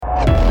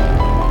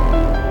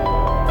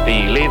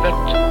Believe it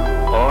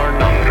or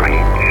not.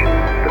 Strange,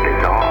 the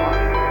bizarre,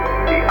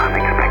 the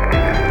unexpected.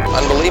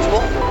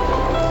 Unbelievable?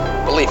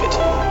 Believe it.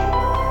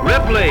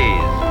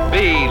 Ripley's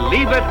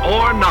Believe It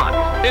or Not.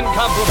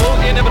 Incomparable,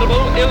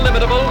 inimitable,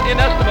 illimitable,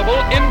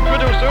 inestimable,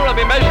 introducer of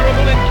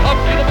immeasurable,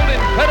 incalculable,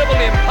 incredible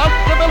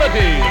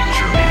impossibilities.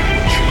 Journey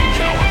will change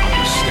our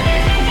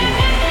understanding of the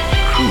world.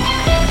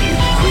 Truth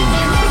is stranger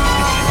than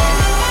fiction.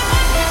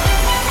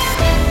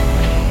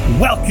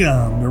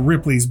 Welcome to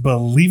Ripley's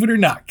Believe It or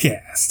Not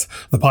cast,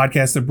 the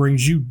podcast that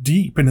brings you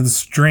deep into the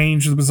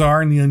strange, the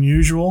bizarre, and the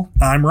unusual.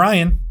 I'm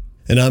Ryan.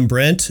 And I'm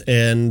Brent.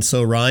 And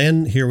so,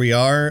 Ryan, here we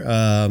are.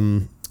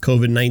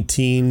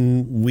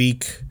 COVID-19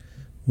 week.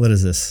 What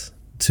is this?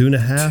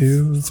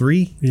 2.5?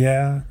 3?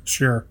 Yeah,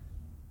 sure.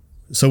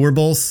 So we're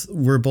both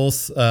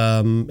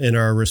in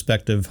our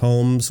respective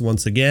homes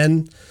once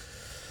again.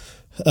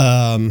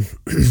 And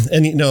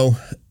you know,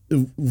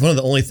 one of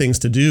the only things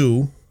to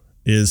do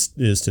is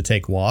to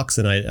take walks,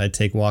 and I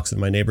take walks in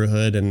my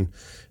neighborhood, and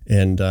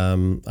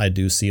I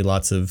do see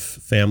lots of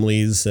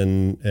families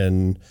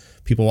and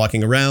people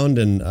walking around,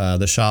 and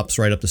the shops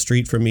right up the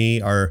street from me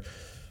are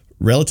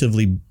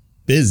relatively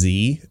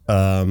busy,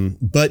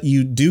 but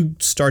you do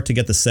start to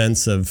get the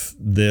sense of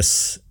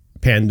this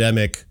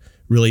pandemic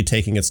really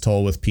taking its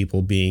toll with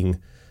people being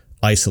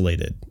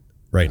isolated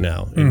right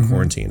now in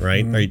quarantine,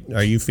 right? Mm-hmm.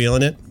 Are you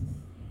feeling it?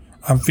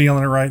 I'm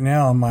feeling it right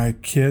now. My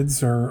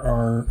kids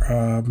are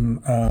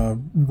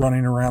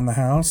running around the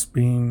house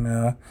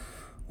being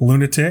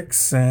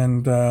lunatics,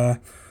 and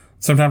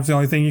sometimes the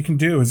only thing you can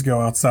do is go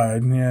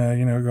outside. Yeah,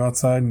 go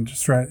outside and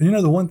just try.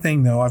 The one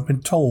thing though I've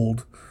been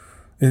told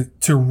is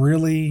to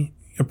really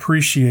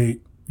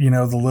appreciate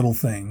the little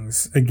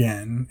things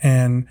again.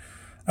 And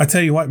I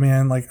tell you what,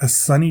 man, like a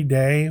sunny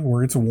day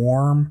where it's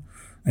warm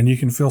and you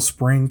can feel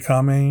spring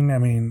coming. I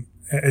mean,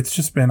 it's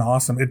just been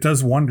awesome. It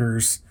does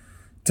wonders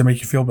to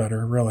make you feel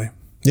better, really.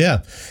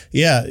 Yeah.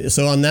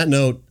 So on that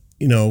note,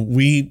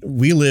 we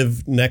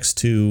live next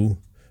to,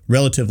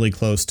 relatively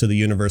close to, the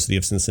University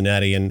of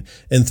Cincinnati, and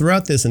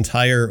throughout this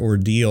entire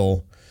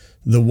ordeal,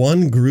 the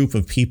one group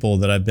of people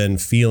that I've been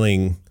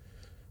feeling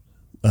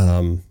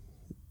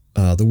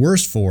the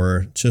worst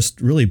for,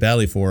 just really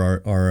badly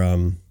for,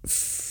 are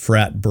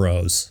frat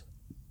bros.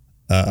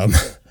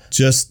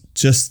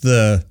 Just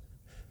the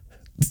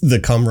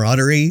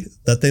camaraderie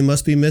that they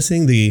must be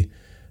missing, the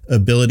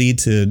ability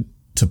to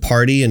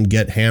party and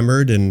get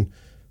hammered and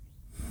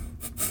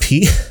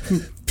pee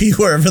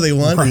wherever they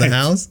want in the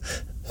house.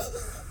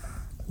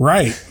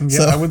 Right. Yeah,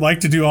 so, I would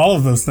like to do all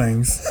of those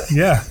things.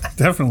 Yeah,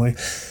 definitely.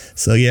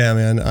 So yeah,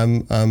 man,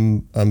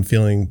 I'm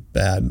feeling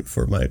bad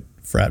for my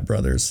frat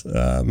brothers.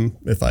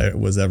 If I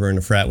was ever in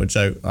a frat, which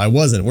I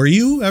wasn't. Were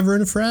you ever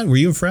in a frat? Were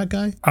you a frat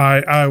guy?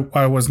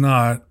 I was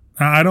not.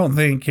 I don't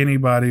think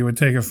anybody would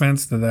take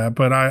offense to that,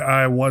 but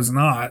I was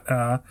not.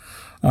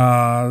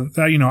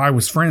 I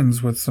was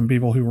friends with some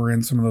people who were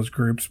in some of those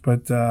groups,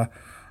 but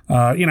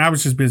I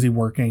was just busy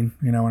working,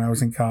 when I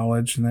was in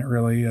college, and that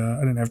really I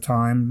didn't have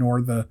time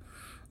nor the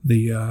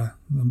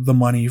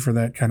money for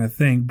that kind of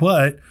thing.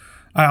 But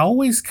I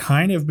always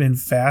kind of been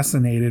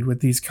fascinated with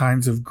these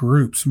kinds of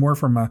groups, more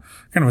from a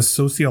kind of a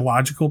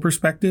sociological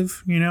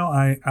perspective.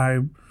 I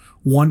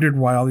wondered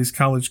why all these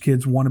college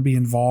kids want to be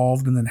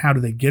involved, and then how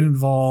do they get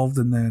involved,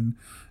 and then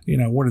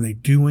what are they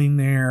doing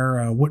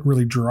there? What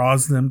really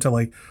draws them to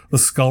like the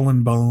Skull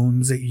and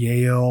Bones at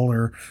Yale,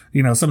 or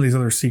some of these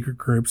other secret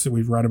groups that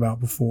we've read about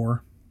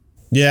before.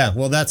 Yeah,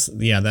 well, that's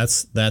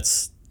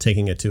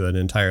taking it to an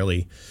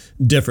entirely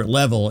different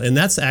level. And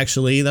that's a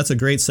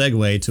great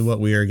segue to what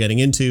we are getting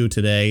into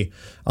today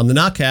on the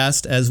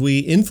Notcast, as we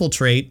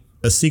infiltrate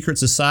a secret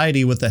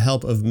society with the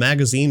help of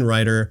magazine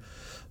writer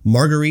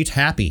Marguerite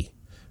Happy.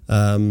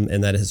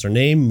 And that is her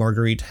name,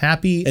 Marguerite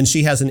Happy. And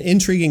she has an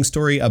intriguing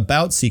story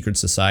about secret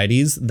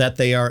societies, that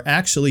they are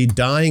actually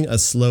dying a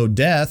slow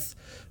death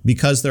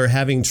because they're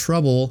having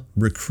trouble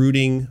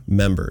recruiting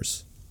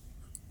members.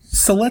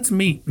 So let's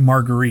meet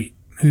Marguerite,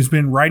 who's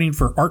been writing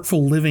for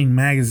Artful Living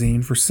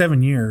magazine for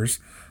 7 years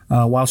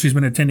while she's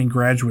been attending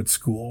graduate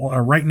school.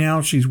 Right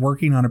now, she's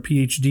working on a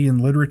PhD in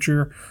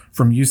literature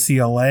from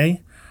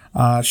UCLA.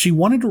 She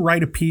wanted to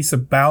write a piece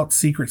about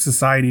secret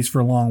societies for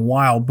a long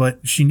while, but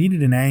she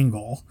needed an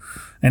angle.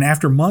 And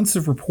after months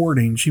of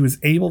reporting, she was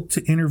able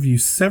to interview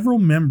several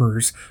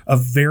members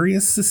of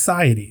various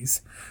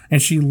societies,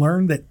 and she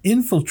learned that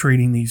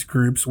infiltrating these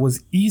groups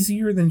was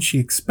easier than she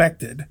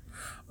expected.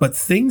 But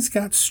things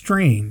got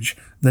strange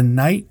the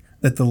night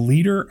that the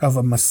leader of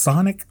a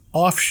Masonic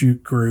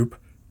offshoot group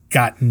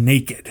got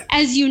naked.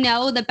 As you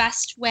know, the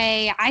best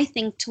way, I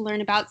think, to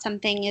learn about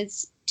something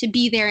is to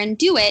be there and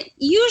do it.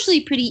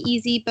 Usually pretty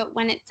easy, but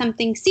when it's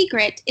something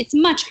secret, it's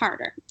much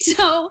harder.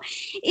 So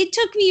it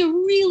took me a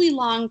really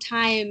long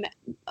time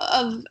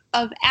of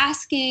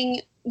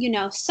asking,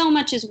 so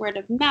much is word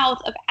of mouth,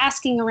 of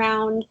asking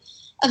around,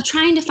 of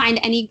trying to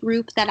find any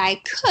group that I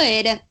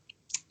could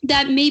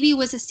that maybe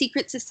was a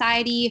secret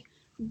society,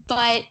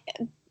 but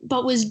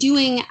but was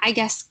doing, I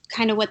guess,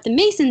 kind of what the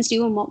Masons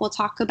do and what we'll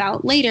talk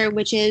about later,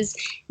 which is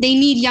they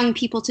need young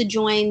people to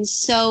join,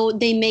 so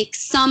they make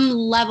some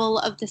level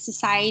of the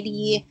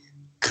society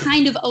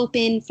kind of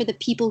open for the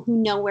people who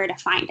know where to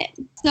find it.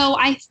 So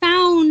I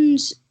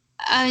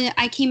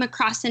came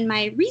across in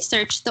my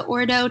research the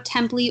Ordo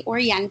Templi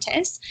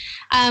Orientis,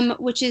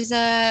 which is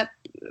a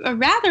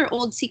rather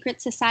old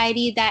secret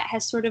society that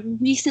has sort of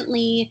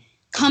recently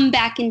come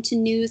back into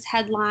news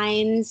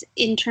headlines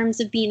in terms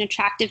of being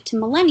attractive to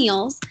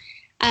millennials,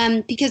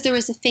 because there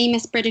was a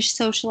famous British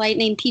socialite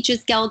named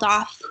Peaches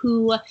Geldof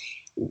who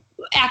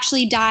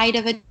actually died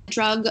of a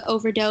drug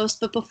overdose.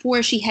 But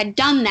before she had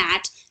done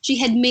that, she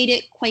had made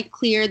it quite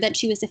clear that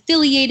she was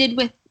affiliated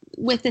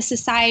with the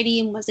society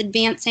and was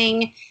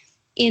advancing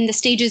in the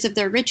stages of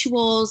their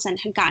rituals and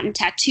had gotten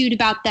tattooed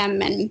about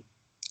them and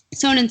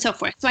so on and so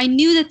forth. So I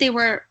knew that they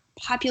were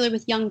popular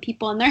with young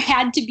people, and there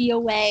had to be a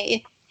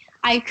way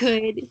I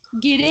could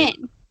get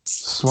in.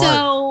 Smart.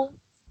 So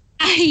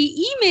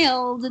I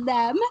emailed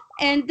them,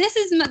 and this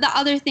is the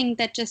other thing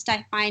that just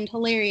I find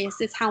hilarious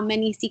is how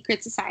many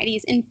secret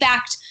societies, in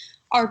fact,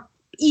 are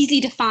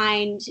easy to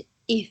find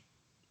if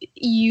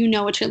you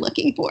know what you're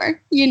looking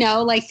for. You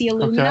know, like the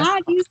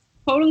Illuminati's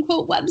quote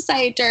unquote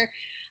website, or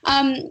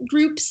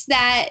groups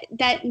that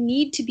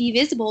need to be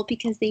visible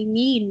because they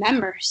need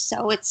members.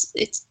 So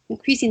it's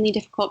increasingly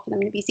difficult for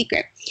them to be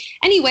secret.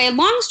 Anyway,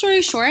 long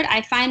story short,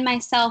 I find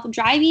myself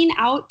driving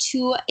out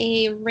to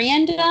a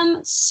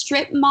random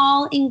strip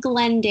mall in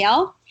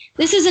Glendale.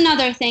 This is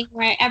another thing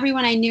where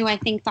everyone I knew, I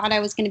think, thought I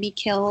was going to be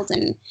killed.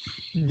 And,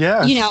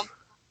 you know,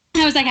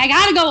 I was like, I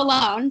got to go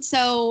alone.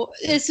 So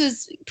this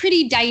was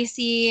pretty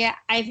dicey.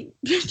 I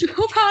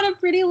drove out a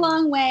pretty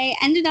long way,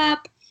 ended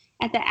up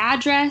at the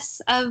address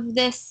of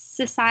this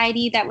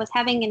society that was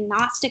having a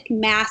Gnostic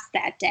mass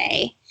that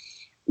day.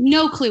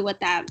 No clue what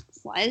that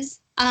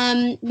was.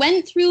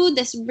 Went through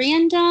this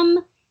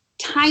random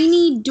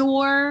tiny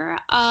door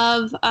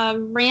of a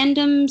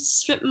random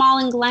strip mall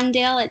in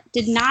Glendale. It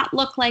did not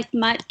look like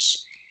much.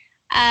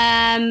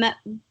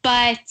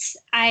 But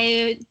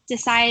I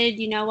decided,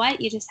 you know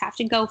what, you just have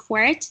to go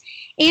for it.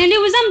 And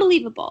it was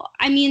unbelievable.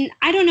 I mean,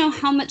 I don't know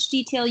how much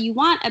detail you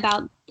want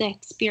about the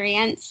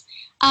experience,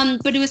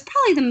 but it was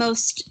probably the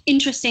most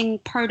interesting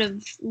part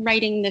of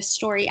writing this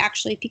story,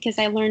 actually, because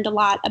I learned a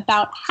lot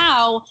about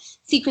how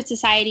secret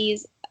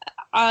societies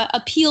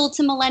appeal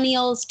to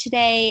millennials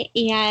today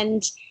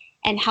and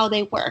how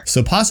they work.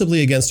 So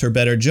possibly against her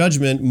better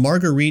judgment,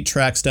 Marguerite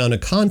tracks down a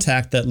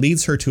contact that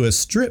leads her to a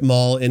strip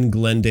mall in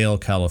Glendale,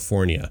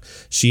 California.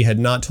 She had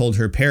not told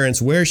her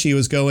parents where she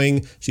was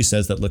going. She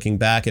says that looking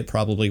back, it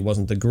probably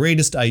wasn't the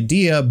greatest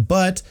idea,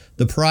 but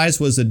the prize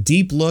was a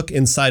deep look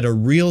inside a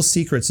real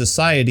secret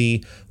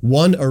society,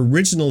 one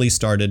originally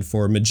started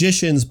for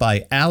magicians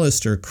by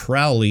Aleister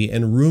Crowley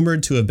and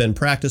rumored to have been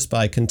practiced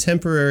by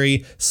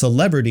contemporary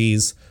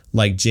celebrities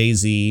like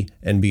Jay-Z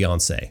and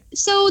Beyonce.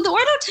 So the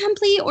Ordo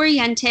Templi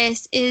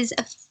Orientis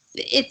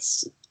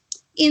it's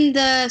in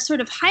the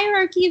sort of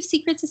hierarchy of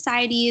secret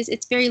societies.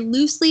 It's very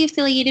loosely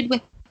affiliated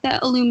with the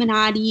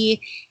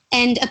Illuminati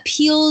and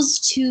appeals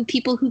to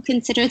people who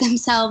consider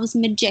themselves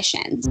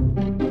magicians.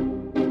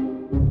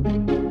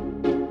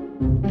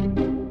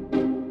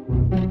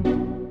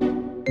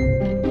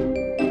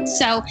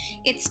 So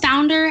its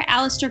founder,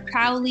 Aleister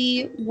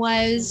Crowley,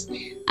 was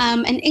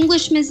an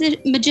English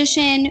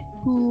magician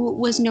who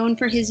was known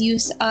for his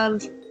use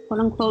of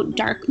quote-unquote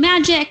dark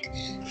magic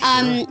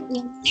and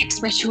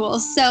sex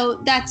rituals.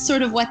 So that's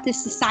sort of what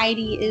this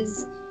society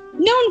is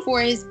known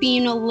for, is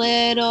being a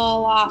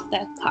little off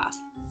the cuff.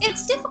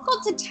 It's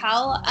difficult to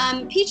tell.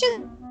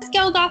 Peaches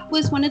Geldof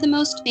was one of the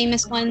most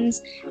famous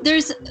ones.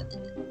 There's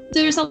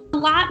a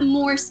lot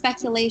more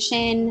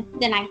speculation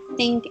than I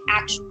think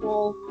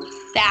actual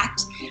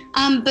fact.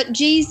 But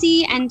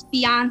Jay-Z and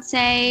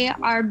Beyonce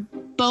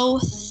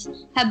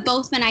have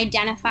both been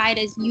identified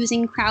as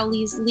using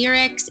Crowley's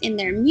lyrics in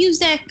their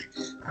music,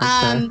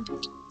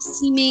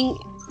 seeming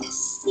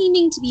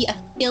to be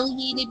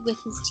affiliated with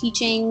his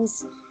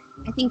teachings.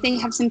 I think they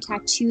have some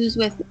tattoos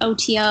with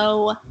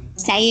OTO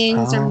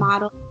sayings or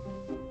models.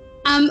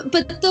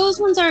 But those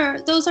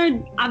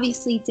are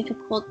obviously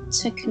difficult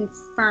to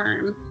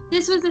confirm.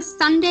 This was a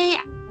Sunday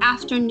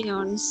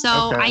afternoon, so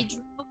I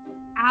drove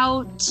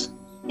out.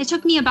 It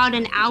took me about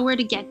an hour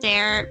to get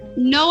there.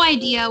 No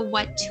idea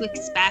what to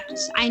expect.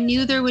 I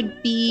knew there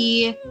would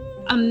be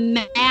a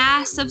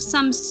mass of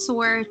some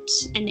sort,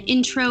 an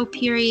intro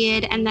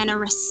period, and then a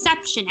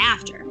reception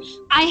after.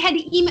 I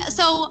had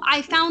so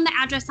I found the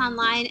address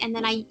online, and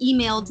then I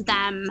emailed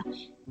them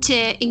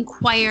to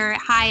inquire,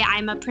 hi,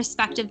 I'm a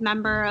prospective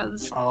member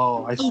of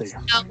I see.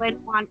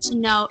 and want to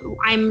know,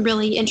 I'm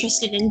really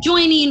interested in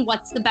joining.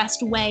 What's the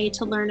best way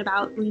to learn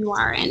about who you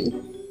are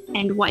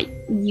and what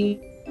you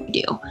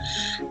do?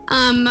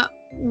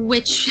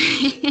 Which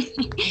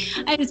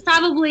is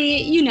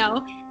probably,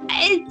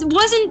 it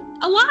wasn't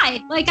a lie.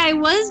 Like, I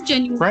was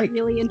genuinely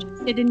really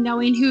interested in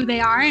knowing who they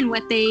are and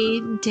what they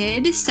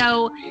did.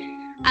 So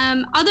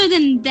other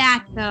than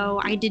that,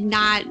 though, I did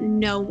not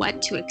know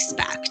what to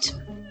expect.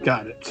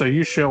 Got it. So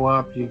you show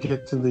up, you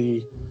get to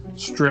the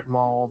strip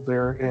mall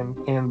there,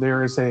 and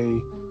there is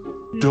a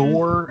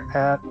door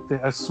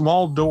a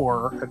small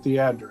door at the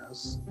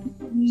address.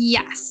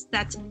 Yes,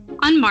 that's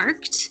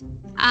unmarked.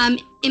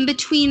 In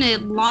between a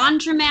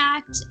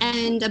laundromat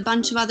and a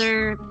bunch of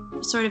other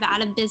sort of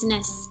out of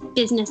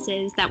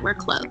businesses that were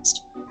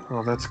closed.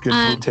 Oh, that's good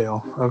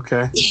detail.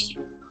 Okay.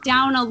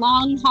 Down a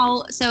long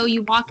hall. So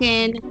you walk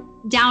in,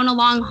 down a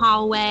long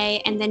hallway,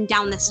 and then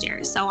down the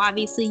stairs. So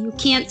obviously you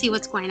can't see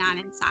what's going on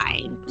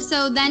inside.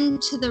 So then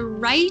to the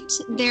right,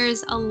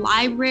 there's a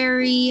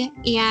library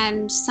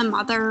and some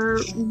other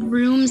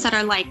rooms that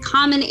are like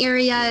common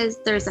areas.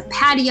 There's a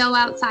patio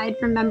outside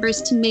for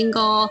members to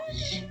mingle.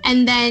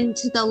 And then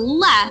to the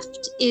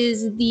left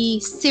is the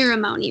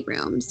ceremony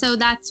room. So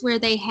that's where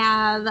they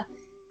have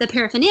the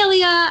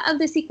paraphernalia of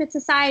the secret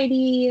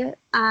society,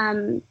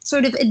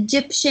 sort of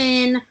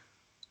Egyptian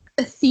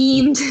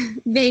themed,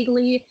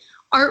 vaguely,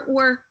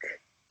 artwork.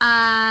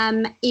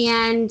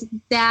 And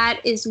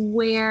that is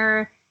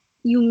where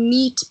you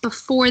meet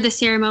before the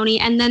ceremony.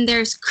 And then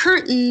there's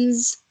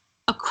curtains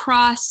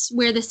across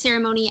where the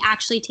ceremony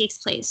actually takes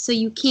place. So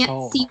you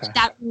can't see what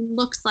that room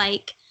looks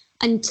like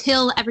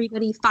until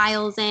everybody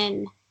files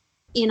in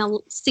a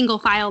single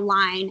file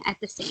line at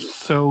the same.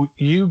 So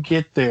you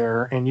get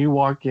there and you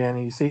walk in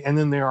and you see, and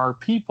then there are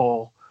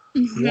people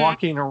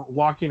walking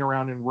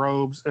around in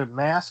robes and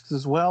masks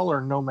as well,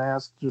 or no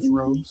masks, just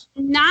robes?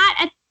 Not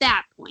at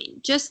that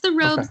point, just the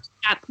robes at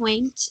that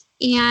point.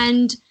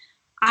 And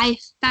I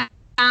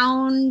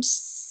found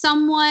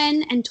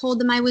someone and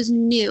told them I was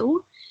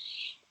new.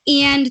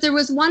 And there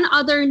was one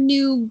other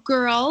new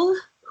girl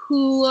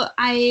who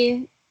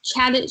I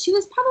chatted. She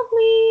was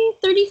probably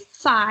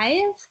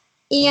 35.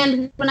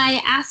 And when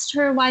I asked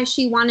her why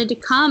she wanted to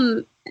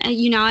come,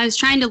 I was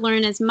trying to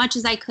learn as much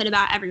as I could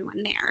about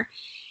everyone there.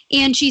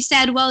 And she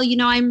said, well,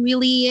 I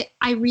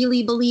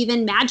really believe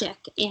in magic,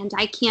 and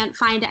I can't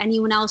find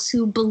anyone else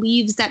who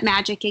believes that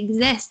magic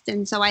exists.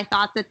 And so I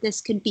thought that this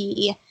could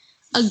be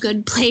a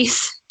good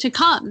place to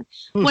come.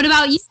 What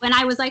about you? And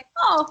I was like,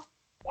 I'm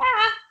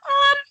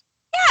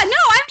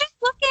just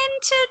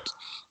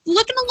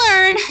looking to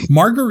learn.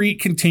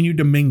 Marguerite continued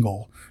to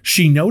mingle.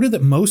 She noted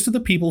that most of the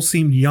people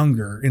seemed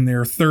younger, in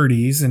their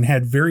 30s, and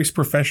had various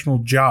professional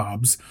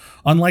jobs.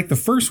 Unlike the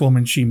first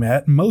woman she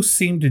met, most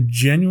seemed to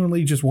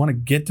genuinely just want to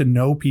get to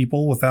know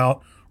people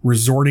without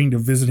resorting to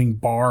visiting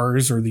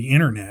bars or the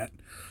internet.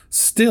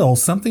 Still,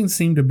 something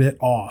seemed a bit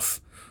off.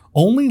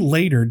 Only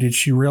later did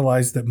she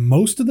realize that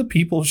most of the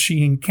people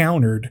she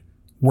encountered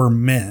were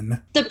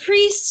men. The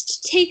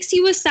priest takes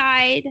you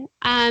aside,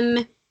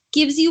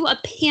 gives you a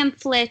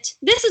pamphlet.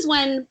 This is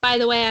when, by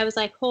the way, I was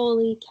like,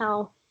 holy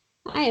cow.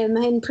 I am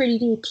in pretty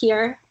deep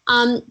here.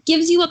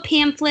 Gives you a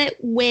pamphlet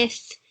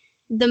with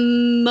the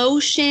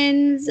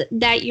motions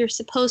that you're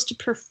supposed to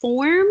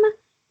perform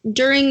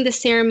during the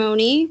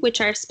ceremony, which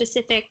are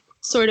specific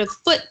sort of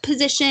foot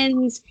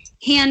positions,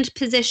 hand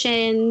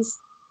positions,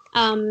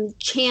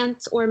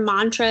 chants or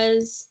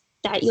mantras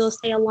that you'll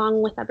say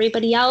along with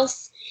everybody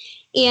else.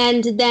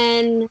 And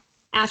then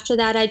after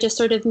that, I just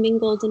sort of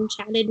mingled and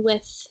chatted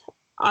with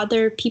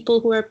other people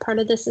who are part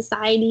of the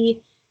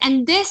society.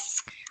 And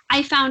this,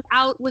 I found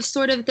out, was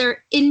sort of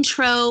their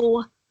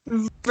intro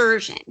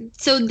version.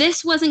 So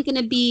this wasn't going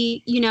to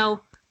be,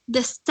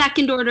 the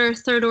second order,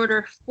 third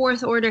order,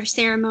 fourth order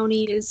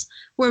ceremonies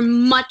were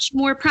much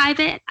more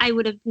private. I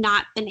would have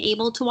not been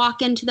able to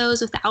walk into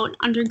those without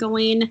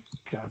undergoing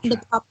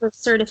the proper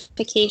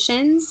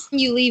certifications.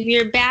 You leave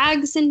your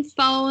bags and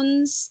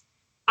phones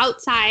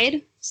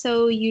outside,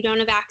 so you don't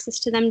have access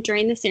to them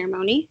during the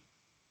ceremony.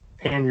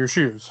 And your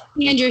shoes.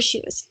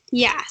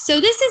 Yeah.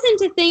 So this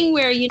isn't a thing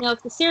where,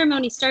 if the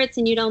ceremony starts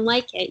and you don't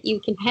like it,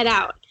 you can head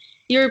out.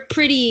 You're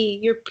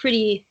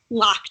pretty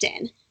locked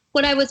in.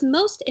 What I was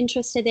most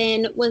interested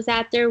in was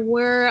that there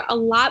were a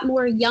lot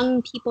more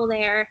young people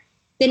there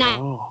than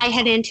I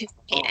had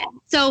anticipated.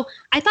 So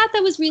I thought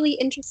that was really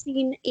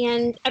interesting,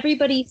 and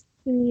everybody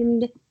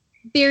seemed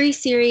very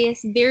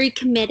serious, very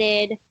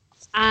committed,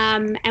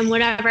 and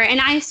whatever.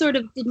 And I sort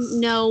of didn't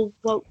know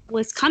what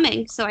was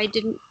coming, so I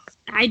didn't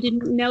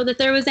know that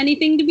there was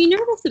anything to be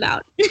nervous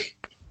about.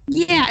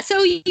 Yeah,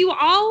 so you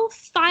all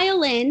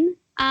file in,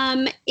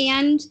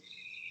 and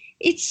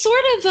it's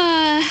sort of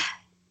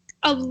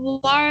a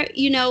large,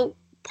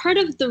 part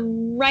of the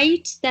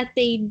rite that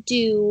they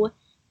do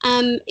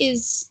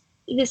is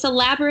this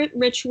elaborate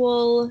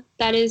ritual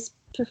that is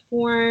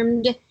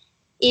performed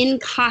in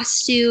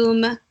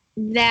costume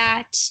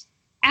that,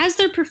 as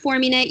they're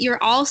performing it,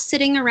 you're all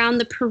sitting around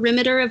the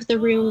perimeter of the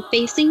room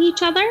facing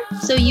each other,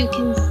 so you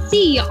can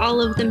see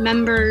all of the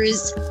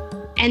members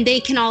and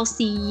they can all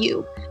see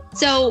you.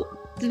 So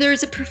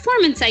there's a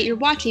performance that you're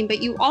watching, but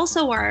you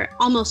also are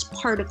almost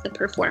part of the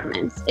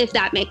performance, if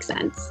that makes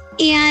sense.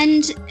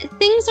 And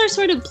things are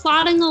sort of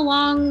plodding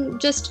along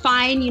just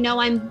fine.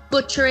 I'm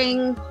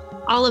butchering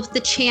all of the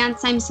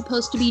chants I'm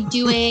supposed to be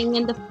doing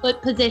and the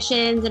foot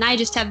positions, and I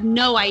just have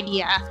no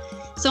idea.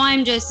 So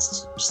I'm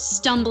just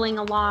stumbling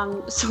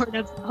along, sort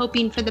of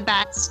hoping for the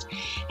best.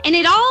 And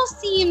it all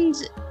seemed,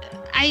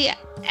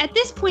 at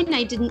this point,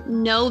 I didn't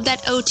know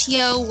that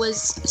OTO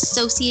was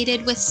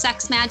associated with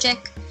sex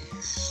magic.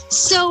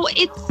 So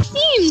it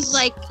seemed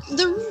like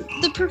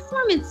the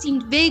performance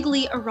seemed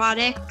vaguely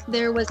erotic.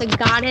 There was a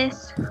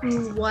goddess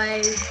who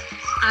was,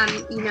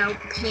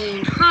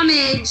 paying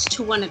homage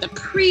to one of the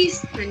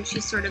priests, and she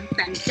sort of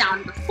bent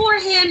down before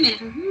him,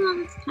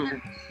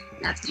 and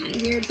that's kind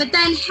of weird. But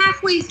then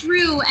halfway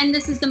through, and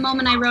this is the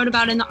moment I wrote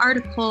about in the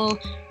article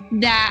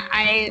that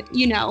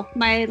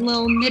my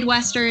little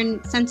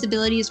Midwestern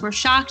sensibilities were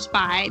shocked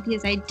by,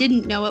 because I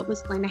didn't know it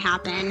was going to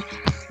happen,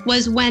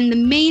 was when the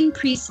main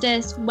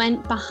priestess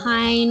went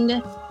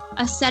behind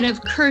a set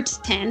of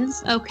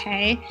curtains,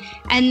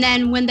 and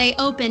then when they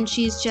opened,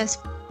 she's just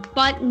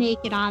butt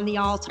naked on the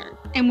altar.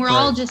 And we're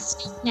all just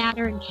staring at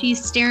her, and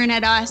she's staring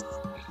at us.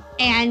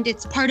 And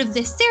it's part of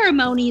this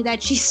ceremony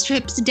that she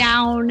strips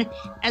down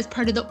as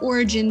part of the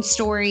origin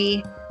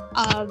story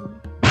of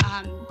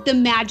the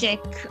magic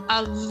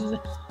of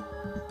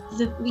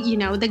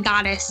the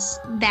goddess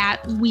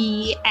that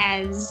we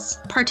as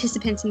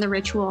participants in the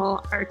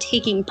ritual are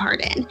taking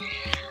part in.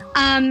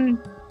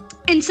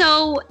 And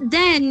so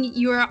then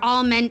you're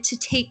all meant to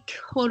take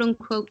quote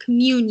unquote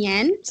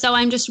communion. So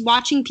I'm just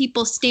watching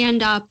people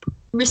stand up,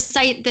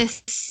 recite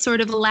this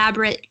sort of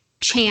elaborate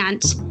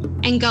chant,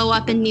 and go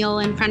up and kneel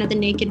in front of the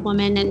naked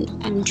woman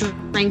and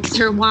drink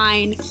their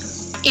wine.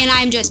 And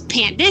I'm just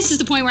This is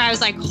the point where I was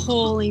like,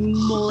 holy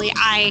moly,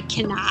 I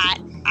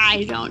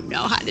don't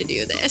know how to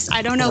do this.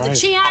 I don't know the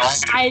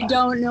chant. I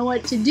don't know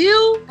what to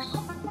do.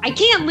 I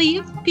can't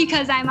leave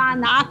because I'm on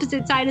the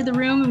opposite side of the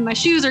room and my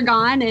shoes are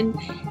gone, and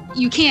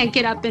you can't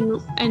get up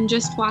and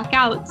just walk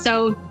out.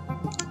 So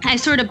I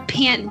sort of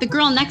pant. The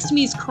girl next to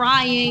me is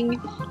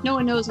crying. No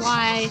one knows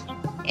why.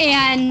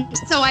 And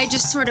so I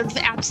just sort of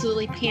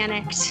absolutely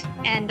panicked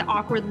and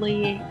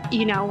awkwardly,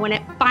 when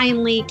it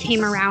finally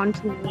came around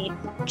to me,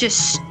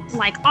 just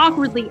like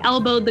awkwardly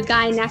elbowed the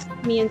guy next to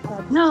me and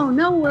said,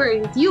 no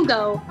worries, you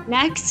go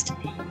next.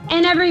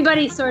 And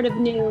everybody sort of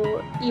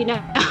knew,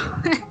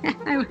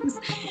 I was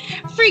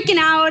freaking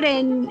out,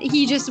 and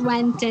he just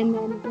went, and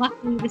then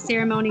luckily the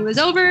ceremony was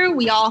over.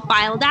 We all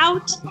filed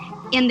out,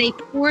 and they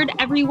poured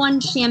everyone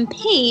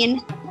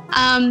champagne.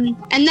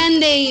 And then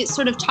they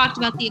sort of talked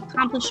about the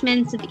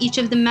accomplishments of each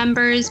of the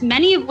members,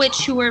 many of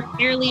which who were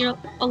fairly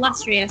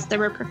illustrious. There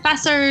were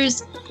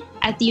professors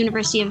at the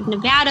University of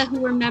Nevada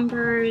who were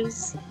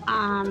members.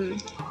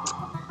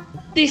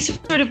 They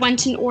sort of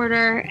went in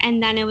order,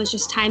 and then it was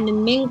just time to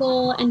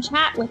mingle and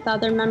chat with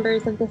other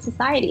members of the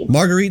society.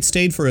 Marguerite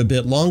stayed for a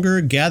bit longer,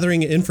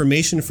 gathering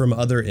information from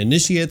other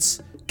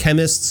initiates,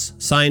 chemists,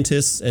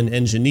 scientists, and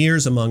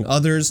engineers, among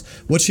others.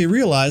 What she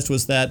realized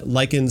was that,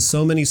 like in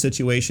so many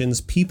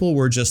situations, people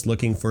were just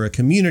looking for a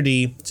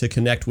community to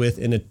connect with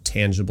in a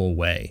tangible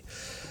way.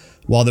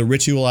 While the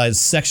ritualized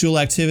sexual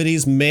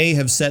activities may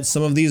have set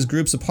some of these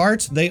groups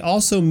apart, they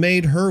also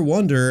made her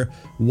wonder,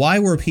 why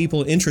were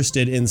people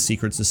interested in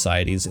secret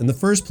societies in the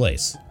first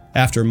place?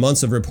 After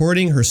months of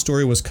reporting, her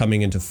story was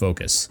coming into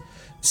focus.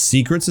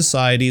 Secret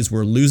societies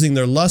were losing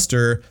their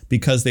luster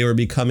because they were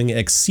becoming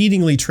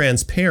exceedingly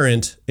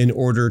transparent in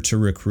order to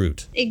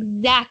recruit.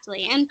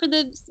 Exactly. And for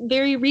the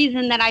very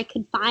reason that I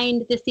could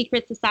find the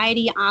secret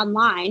society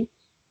online,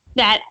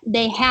 that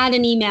they had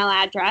an email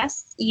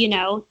address,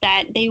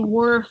 that they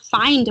were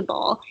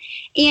findable.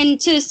 And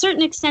to a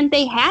certain extent,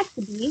 they had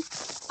to be,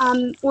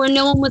 or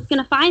no one was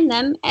going to find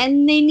them,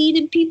 and they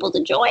needed people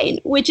to join,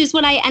 which is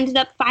what I ended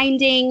up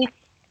finding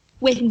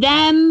with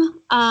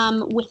them,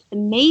 with the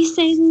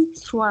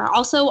Masons, who are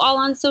also all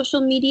on social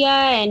media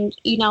and,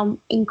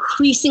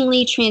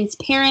 increasingly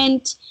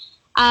transparent,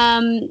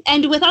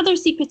 and with other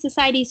secret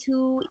societies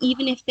who,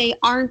 even if they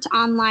aren't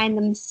online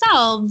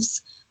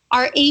themselves,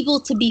 are able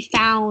to be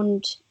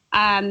found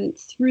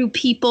through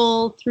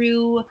people,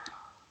 through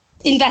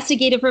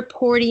investigative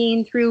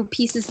reporting, through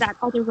pieces that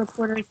other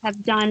reporters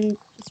have done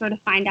to sort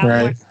of find out more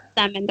about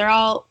them. And they're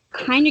all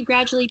kind of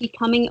gradually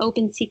becoming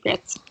open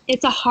secrets.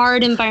 It's a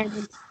hard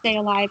environment to stay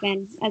alive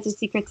in as a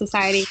secret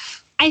society.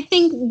 I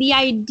think the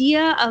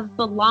idea of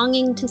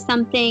belonging to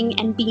something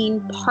and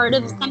being part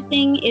of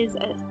something is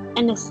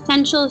an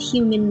essential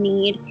human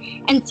need.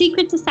 And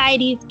secret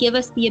societies give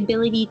us the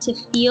ability to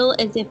feel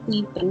as if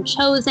we've been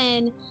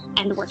chosen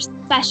and we're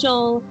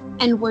special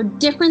and we're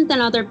different than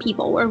other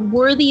people. We're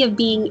worthy of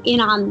being in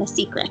on the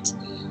secret.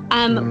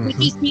 Which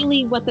is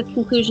really what the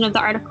conclusion of the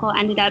article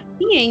ended up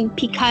being,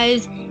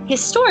 because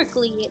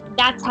historically,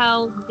 that's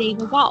how they've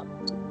evolved.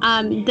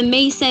 The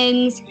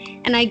Masons,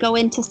 and I go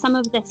into some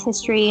of this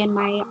history in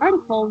my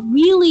article,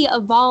 really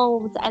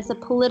evolved as a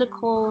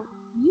political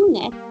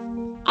unit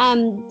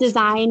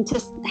designed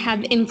to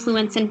have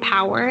influence and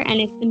power.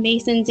 And if the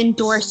Masons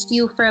endorsed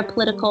you for a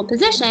political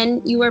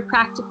position, you were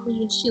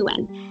practically a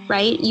shoo-in,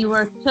 right? You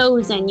were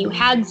chosen. You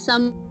had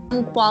some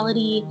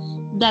quality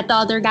that the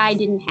other guy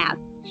didn't have.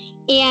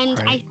 And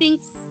I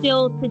think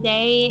still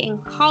today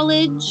in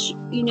college,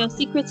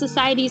 secret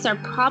societies are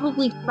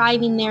probably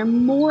thriving there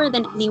more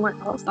than anywhere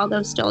else,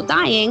 although still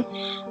dying.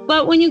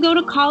 But when you go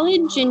to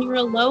college and you're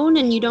alone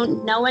and you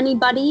don't know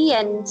anybody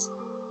and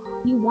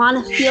you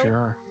want to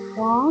feel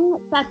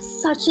wrong,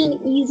 that's such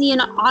an easy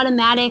and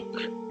automatic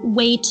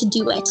way to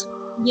do it,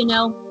 you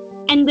know?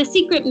 And The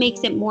Secret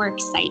makes it more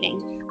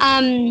exciting.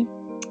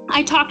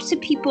 I talked to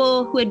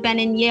people who had been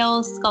in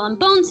Yale's Skull and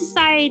Bones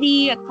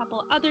Society, a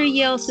couple other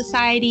Yale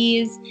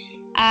societies,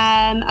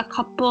 a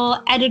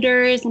couple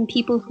editors and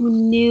people who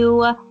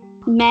knew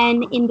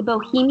men in the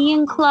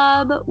Bohemian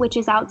Club, which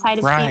is outside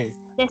of San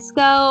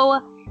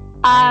Francisco.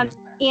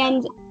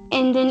 And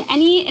in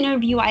any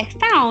interview I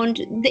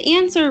found, the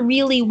answer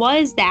really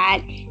was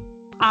that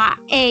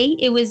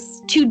it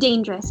was too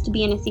dangerous to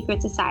be in a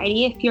secret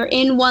society. If you're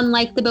in one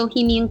like the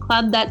Bohemian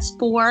Club, that's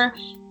for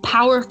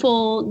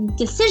powerful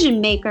decision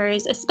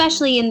makers,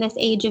 especially in this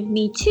age of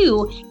Me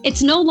Too.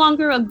 It's no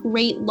longer a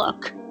great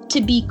look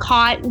to be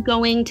caught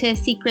going to a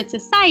secret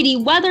society,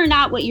 whether or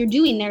not what you're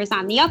doing there is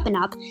on the up and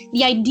up.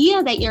 The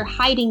idea that you're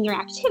hiding your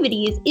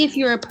activities, if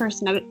you're a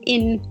person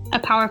in a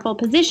powerful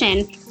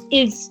position,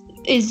 is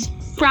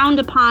frowned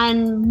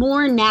upon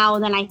more now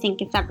than I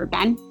think it's ever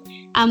been.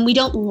 We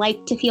don't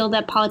like to feel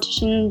that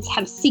politicians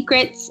have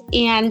secrets.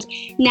 And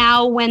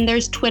now when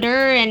there's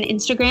Twitter and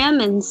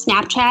Instagram and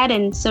Snapchat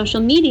and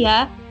social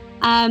media,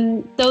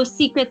 those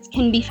secrets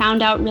can be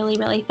found out really,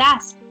 really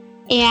fast.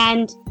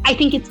 And I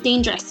think it's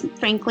dangerous,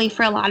 frankly,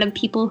 for a lot of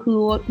people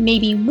who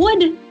maybe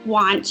would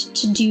want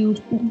to do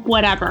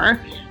whatever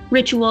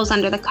rituals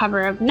under the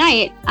cover of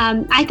night.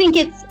 I think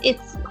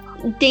it's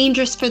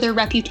dangerous for their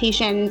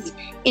reputations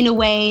in a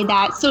way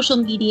that social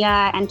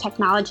media and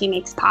technology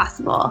makes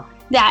possible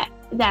that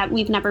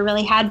we've never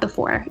really had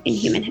before in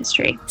human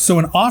history. So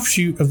an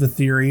offshoot of the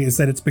theory is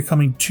that it's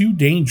becoming too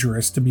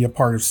dangerous to be a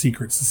part of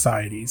secret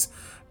societies.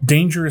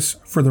 Dangerous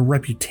for the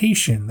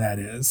reputation, that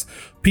is.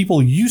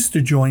 People used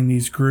to join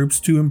these groups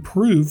to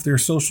improve their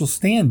social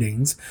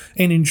standings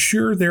and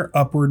ensure their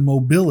upward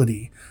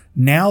mobility.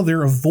 Now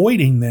they're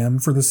avoiding them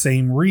for the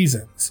same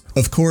reasons.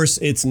 Of course,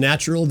 it's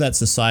natural that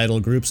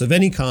societal groups of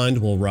any kind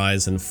will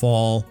rise and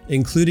fall,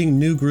 including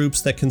new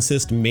groups that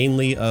consist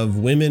mainly of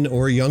women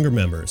or younger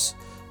members.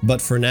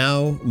 But for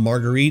now,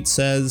 Marguerite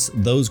says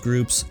those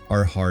groups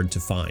are hard to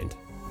find.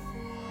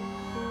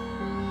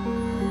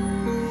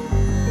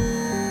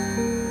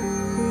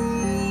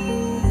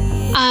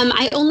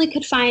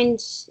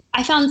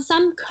 I found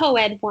some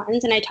co-ed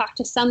ones, and I talked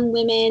to some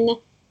women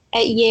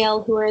at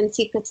Yale who were in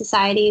secret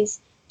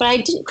societies, but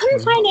I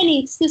couldn't find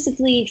any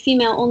exclusively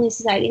female-only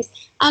societies.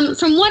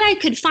 From what I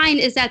could find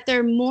is that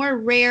they're more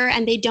rare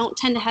and they don't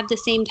tend to have the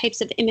same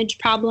types of image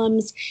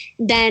problems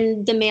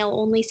than the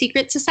male-only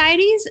secret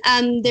societies.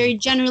 They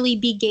generally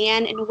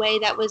began in a way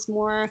that was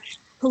more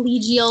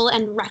collegial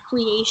and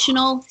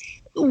recreational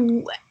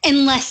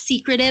and less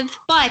secretive.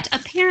 But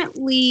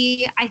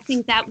apparently, I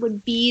think that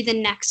would be the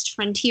next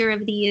frontier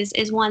of these,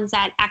 is ones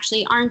that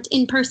actually aren't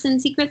in-person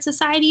secret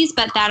societies,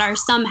 but that are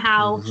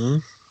somehow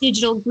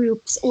digital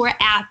groups or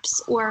apps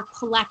or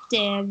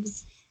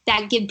collectives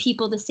that give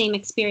people the same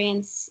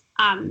experience,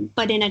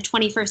 but in a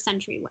 21st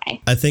century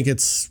way. I think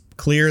it's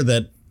clear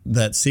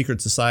that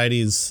secret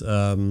societies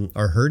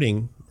are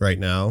hurting right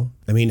now.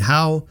 I mean,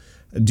 how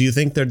do you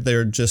think that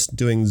they're just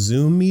doing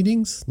Zoom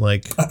meetings?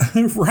 Right,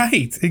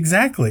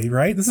 exactly,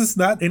 right? This is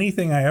not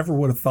anything I ever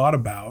would have thought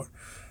about.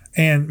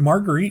 And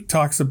Marguerite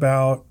talks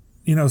about,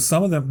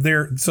 some of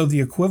them, so the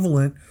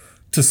equivalent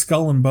to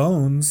Skull and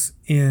Bones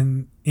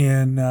in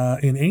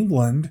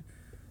England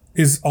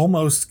is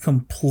almost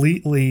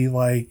completely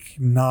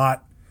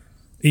not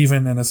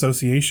even an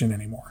association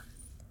anymore.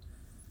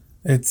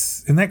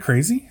 Isn't that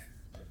crazy?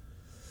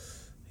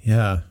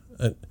 Yeah.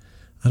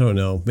 I don't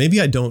know.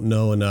 Maybe I don't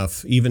know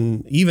enough,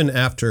 even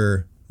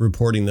after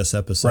reporting this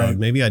episode. Right.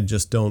 Maybe I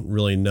just don't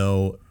really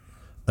know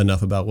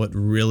enough about what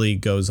really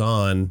goes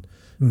on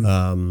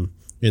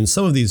in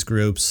some of these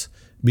groups,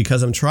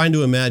 because I'm trying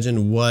to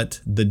imagine what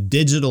the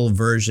digital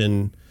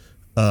version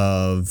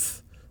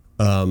of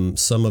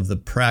some of the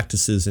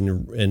practices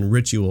and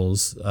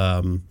rituals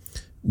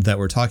that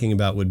we're talking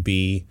about would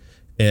be,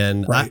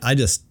 and right. I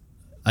just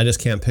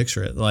can't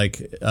picture it.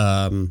 What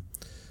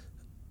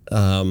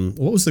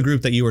was the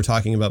group that you were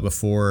talking about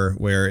before,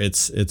 where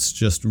it's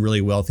just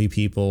really wealthy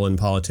people and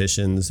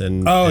politicians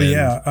and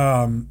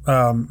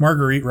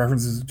Marguerite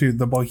references to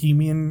the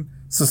Bohemian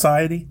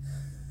Society,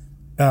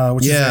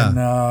 which is in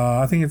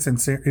I think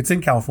it's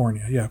in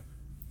California.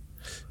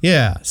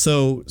 Yeah.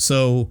 So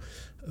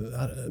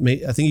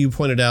I think you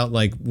pointed out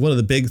one of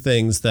the big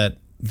things that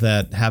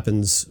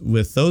happens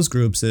with those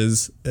groups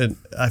is, and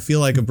I feel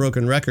like a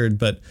broken record,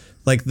 but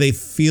they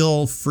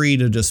feel free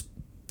to just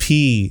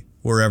pee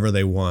wherever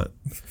they want.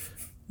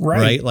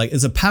 Right?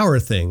 It's a power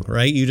thing,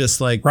 right? You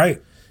just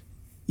right.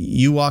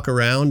 You walk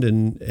around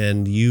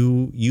and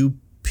you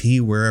pee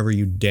wherever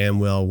you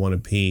damn well want to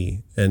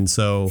pee. And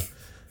so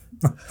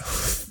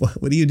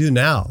what do you do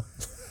now?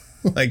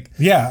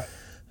 Yeah.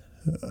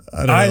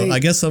 I don't know. I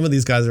guess some of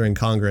these guys are in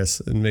Congress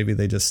and maybe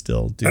they just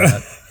still do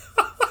that.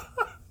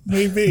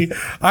 Maybe.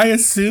 I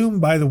assume,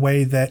 by the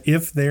way, that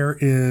if there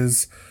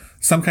is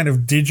some kind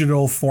of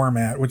digital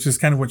format, which is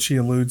kind of what she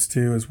alludes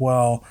to as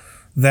well,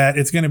 that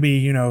it's going to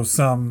be,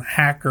 some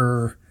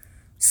hacker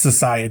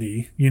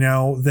society,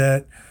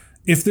 that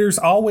if there's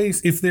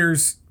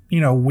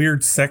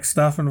weird sex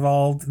stuff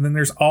involved, then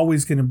there's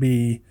always going to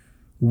be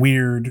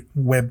weird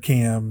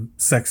webcam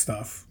sex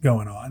stuff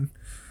going on.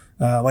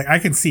 Like I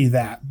can see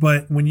that,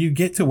 but when you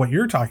get to what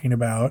you're talking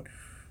about,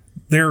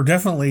 there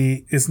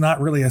definitely is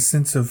not really a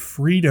sense of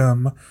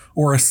freedom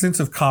or a sense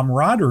of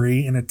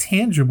camaraderie in a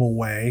tangible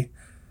way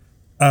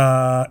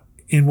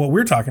in what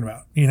we're talking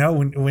about.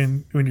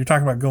 When you're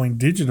talking about going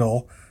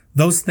digital,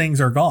 those things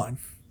are gone.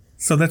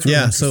 So that's really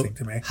interesting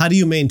to me. How do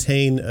you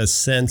maintain a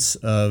sense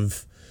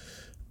of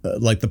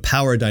like the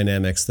power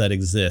dynamics that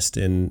exist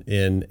in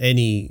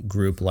any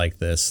group like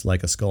this,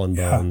 like a Skull and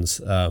Bones,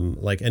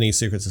 like any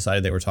secret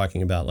society that we're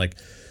talking about? Like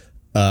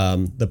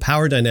the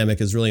power dynamic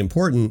is really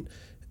important,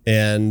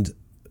 and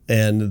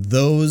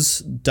those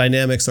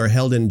dynamics are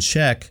held in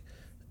check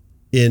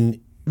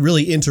in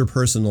really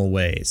interpersonal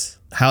ways.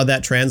 How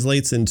that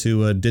translates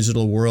into a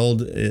digital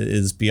world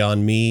is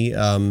beyond me.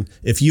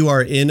 If you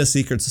are in a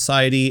secret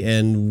society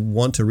and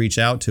want to reach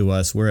out to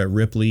us, we're at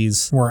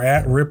Ripley's. We're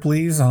at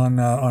Ripley's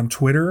on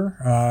Twitter.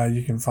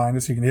 You can find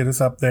us. You can hit us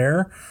up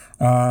there,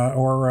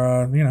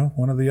 or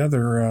one of the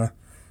other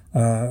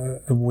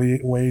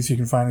ways you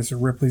can find us at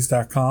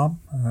Ripley's.com.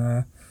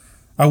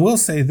 I will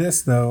say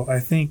this though. I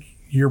think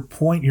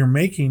you're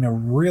making a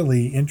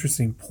really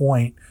interesting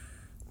point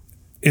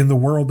in the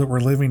world that we're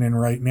living in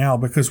right now,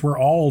 because we're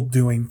all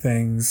doing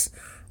things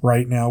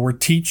right now. We're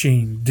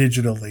teaching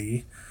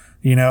digitally,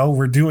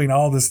 we're doing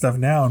all this stuff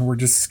now, and we're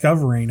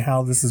discovering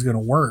how this is going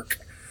to work.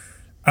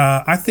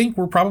 I think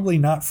we're probably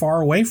not far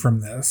away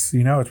from this.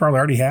 It's probably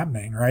already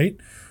happening, right?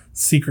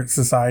 Secret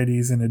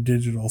societies in a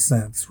digital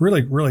sense.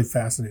 Really, really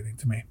fascinating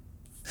to me.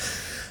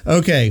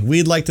 Okay,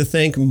 we'd like to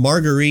thank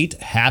Marguerite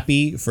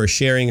Happy for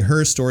sharing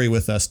her story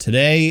with us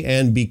today.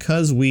 And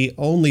because we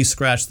only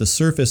scratched the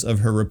surface of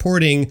her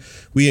reporting,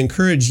 we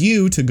encourage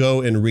you to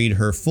go and read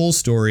her full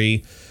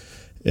story.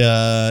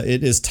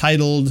 It is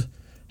titled,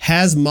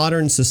 Has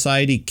Modern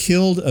Society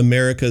Killed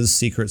America's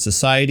Secret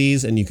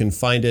Societies? And you can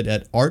find it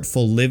at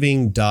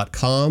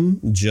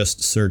artfulliving.com.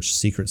 Just search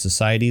secret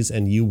societies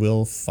and you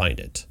will find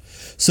it.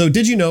 So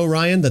did you know,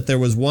 Ryan, that there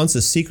was once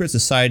a secret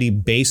society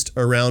based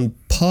around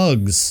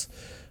pugs?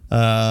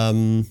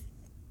 Did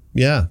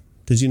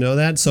you know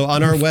that? So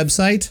on our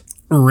website,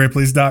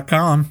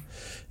 Ripley's.com,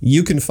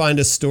 you can find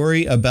a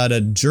story about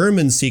a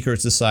German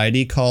secret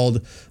society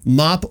called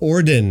Mop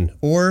Orden,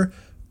 or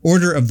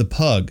Order of the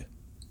Pug.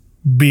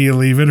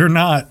 Believe it or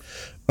not.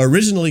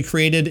 Originally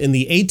created in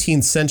the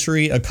 18th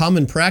century, a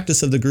common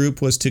practice of the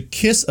group was to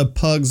kiss a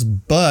pug's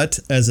butt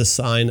as a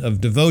sign of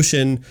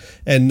devotion,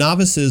 and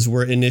novices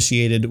were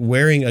initiated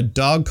wearing a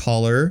dog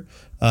collar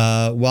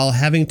while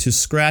having to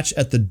scratch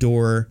at the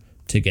door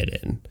to get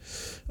in.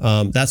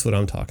 That's what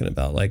I'm talking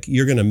about. Like,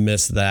 you're going to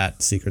miss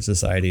that, secret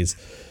societies.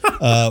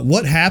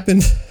 What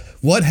happened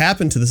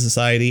to the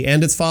society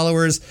and its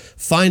followers?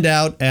 Find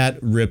out at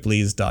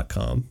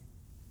Ripley's.com.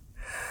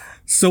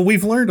 So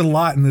we've learned a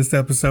lot in this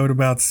episode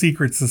about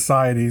secret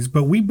societies,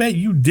 but we bet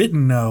you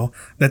didn't know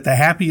that the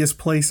happiest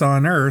place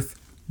on earth,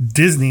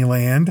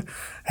 Disneyland,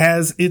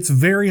 has its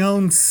very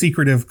own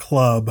secretive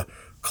club,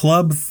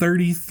 Club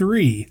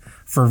 33,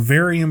 for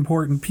very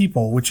important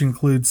people, which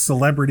includes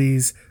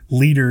celebrities,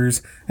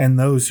 leaders, and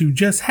those who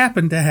just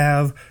happen to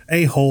have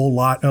a whole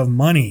lot of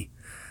money.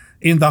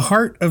 In the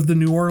heart of the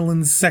New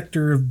Orleans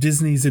sector of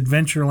Disney's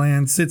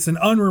Adventureland sits an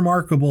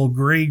unremarkable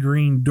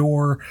gray-green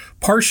door,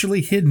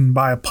 partially hidden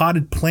by a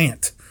potted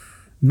plant.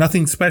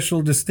 Nothing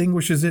special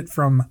distinguishes it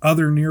from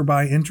other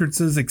nearby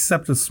entrances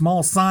except a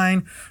small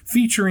sign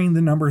featuring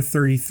the number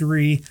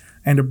 33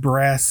 and a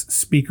brass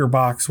speaker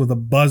box with a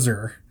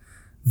buzzer.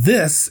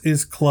 This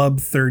is Club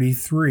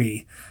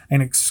 33,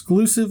 an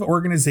exclusive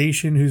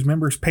organization whose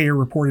members pay a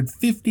reported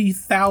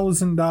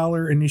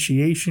 $50,000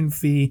 initiation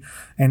fee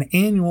and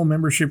annual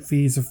membership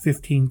fees of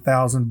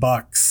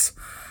 $15,000.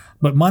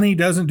 But money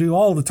doesn't do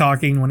all the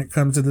talking when it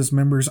comes to this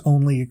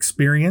members-only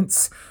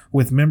experience.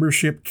 With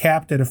membership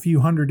capped at a few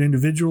hundred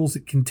individuals,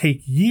 it can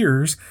take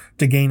years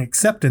to gain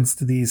acceptance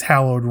to these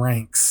hallowed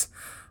ranks.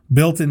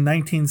 Built in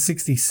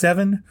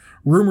 1967,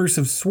 rumors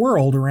have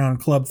swirled around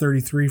Club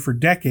 33 for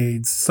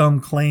decades. Some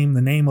claim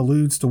the name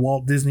alludes to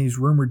Walt Disney's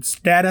rumored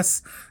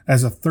status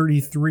as a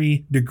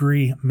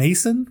 33-degree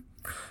Mason.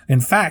 In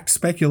fact,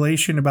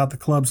 speculation about the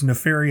club's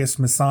nefarious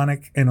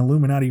Masonic and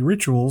Illuminati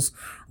rituals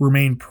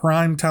remain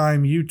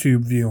primetime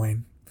YouTube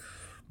viewing.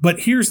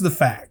 But here's the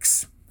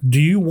facts.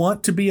 Do you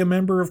want to be a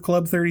member of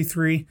Club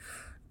 33?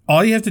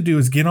 All you have to do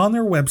is get on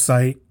their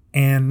website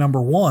and,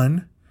 number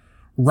one,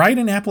 write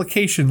an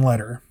application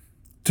letter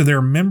to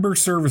their member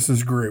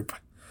services group.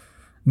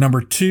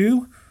 Number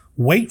two,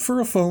 wait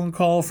for a phone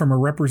call from a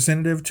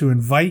representative to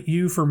invite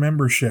you for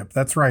membership.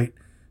 That's right.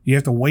 You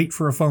have to wait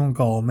for a phone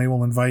call and they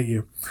will invite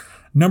you.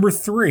 Number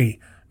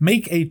three,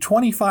 make a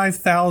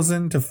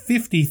 $25,000 to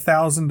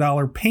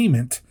 $50,000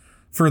 payment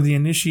for the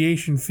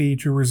initiation fee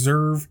to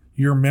reserve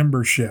your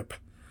membership.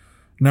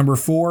 Number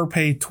four,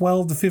 pay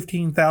 $12,000 to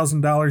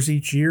 $15,000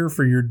 each year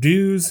for your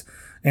dues.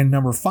 And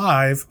number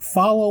five,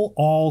 follow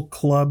all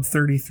Club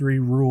 33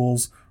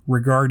 rules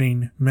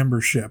regarding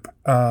membership.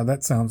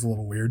 That sounds a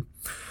little weird.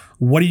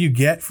 What do you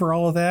get for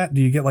all of that?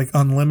 Do you get like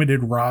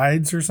unlimited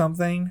rides or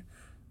something?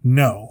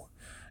 No.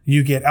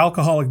 You get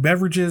alcoholic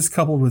beverages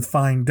coupled with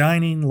fine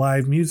dining,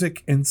 live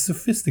music, and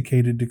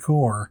sophisticated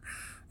decor.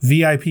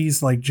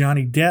 VIPs like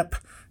Johnny Depp,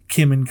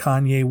 Kim and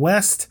Kanye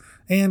West,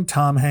 and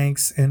Tom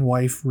Hanks and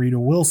wife Rita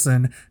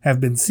Wilson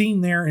have been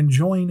seen there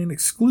enjoying an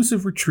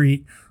exclusive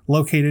retreat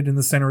located in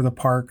the center of the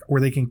park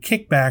where they can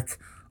kick back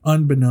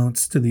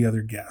unbeknownst to the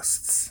other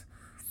guests.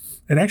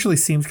 It actually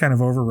seems kind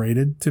of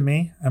overrated to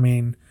me. I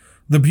mean,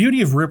 the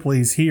beauty of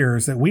Ripley's here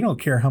is that we don't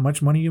care how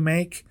much money you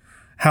make,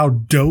 how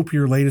dope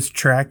your latest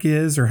track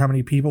is, or how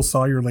many people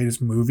saw your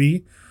latest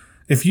movie.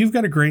 If you've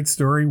got a great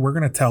story, we're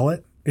going to tell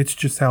it. It's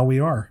just how we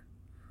are.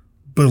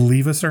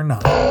 Believe us or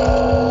not.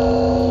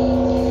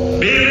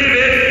 Believe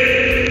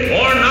it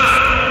or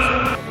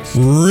not.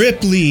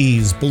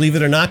 Ripley's Believe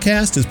It or Not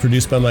cast is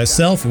produced by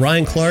myself,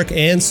 Ryan Clark,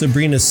 and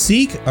Sabrina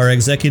Seek. Our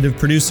executive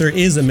producer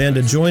is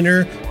Amanda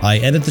Joyner. I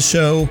edit the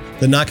show.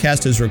 The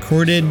Notcast is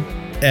recorded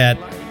at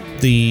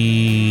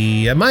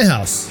my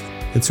house.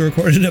 It's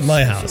recorded at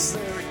my house.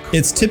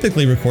 It's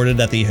typically recorded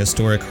at the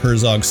historic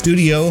Herzog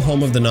Studio,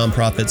 home of the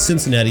nonprofit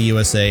Cincinnati,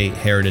 USA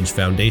Heritage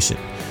Foundation.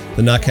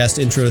 The Notcast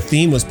intro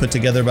theme was put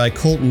together by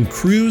Colton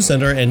Cruz,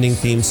 and our ending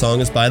theme song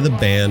is by the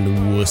band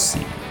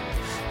Wussy.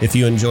 If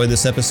you enjoyed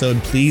this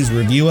episode, please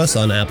review us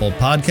on Apple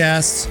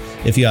Podcasts.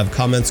 If you have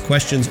comments,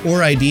 questions,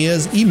 or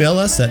ideas, email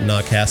us at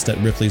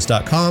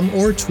notcast@ripleys.com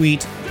or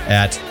tweet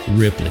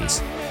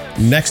 @Ripley's.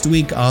 Next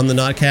week on the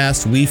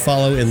Notcast, we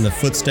follow in the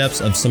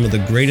footsteps of some of the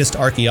greatest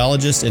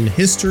archaeologists in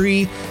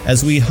history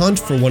as we hunt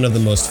for one of the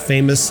most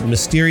famous,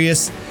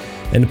 mysterious,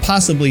 and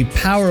possibly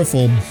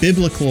powerful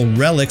biblical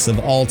relics of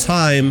all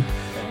time.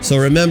 So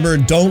remember,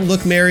 don't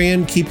look,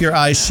 Marion, keep your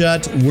eyes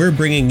shut. We're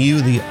bringing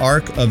you the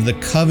Ark of the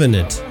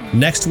Covenant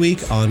next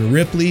week on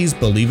Ripley's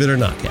Believe It or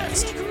Not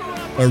cast.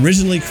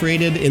 Originally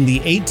created in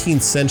the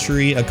 18th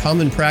century, a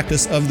common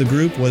practice of the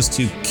group was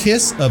to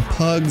kiss a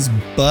pug's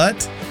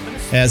butt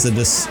as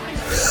a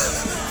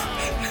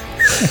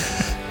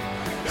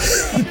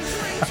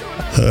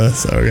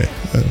sorry.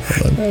 Hold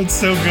on. That's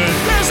so good.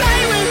 There's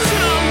aliens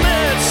in our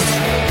midst.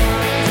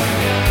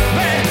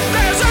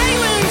 There's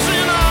aliens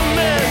in our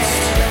midst.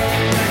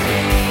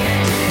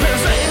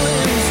 There's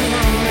aliens in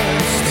our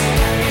midst.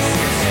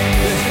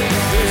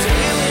 There's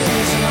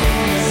aliens in our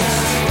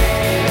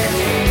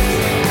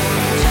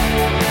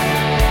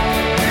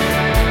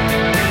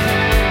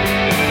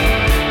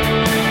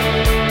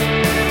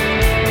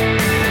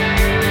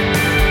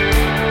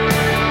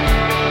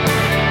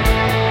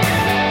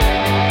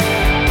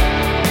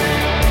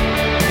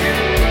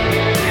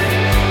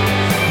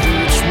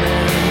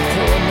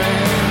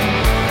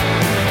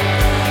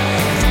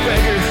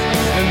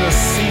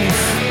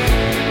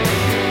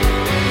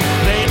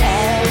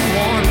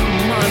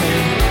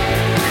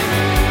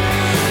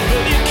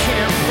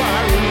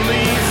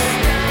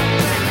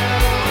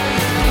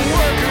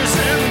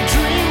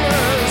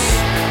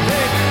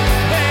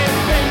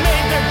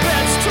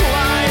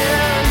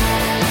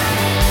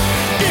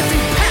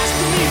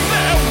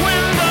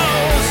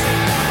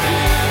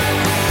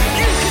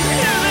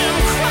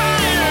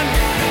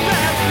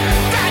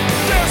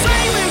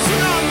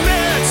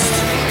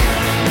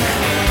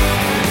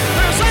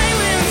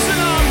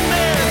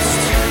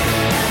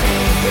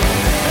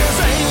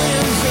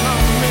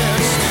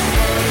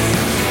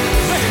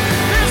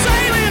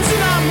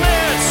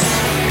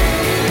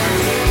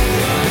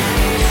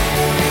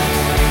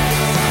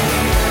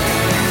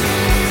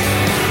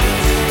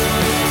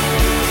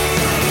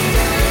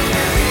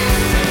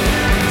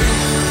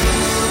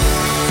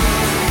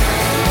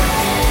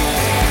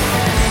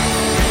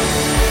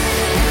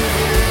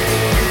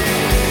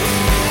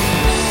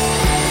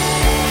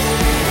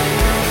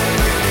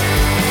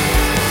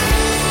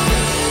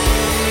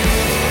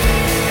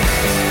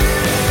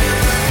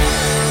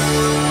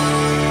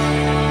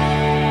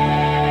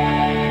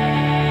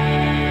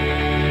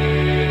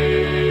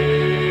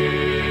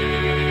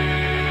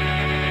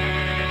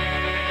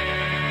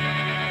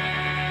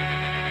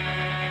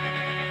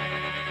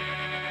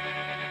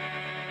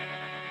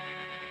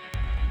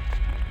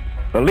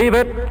Believe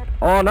it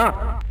or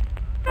not.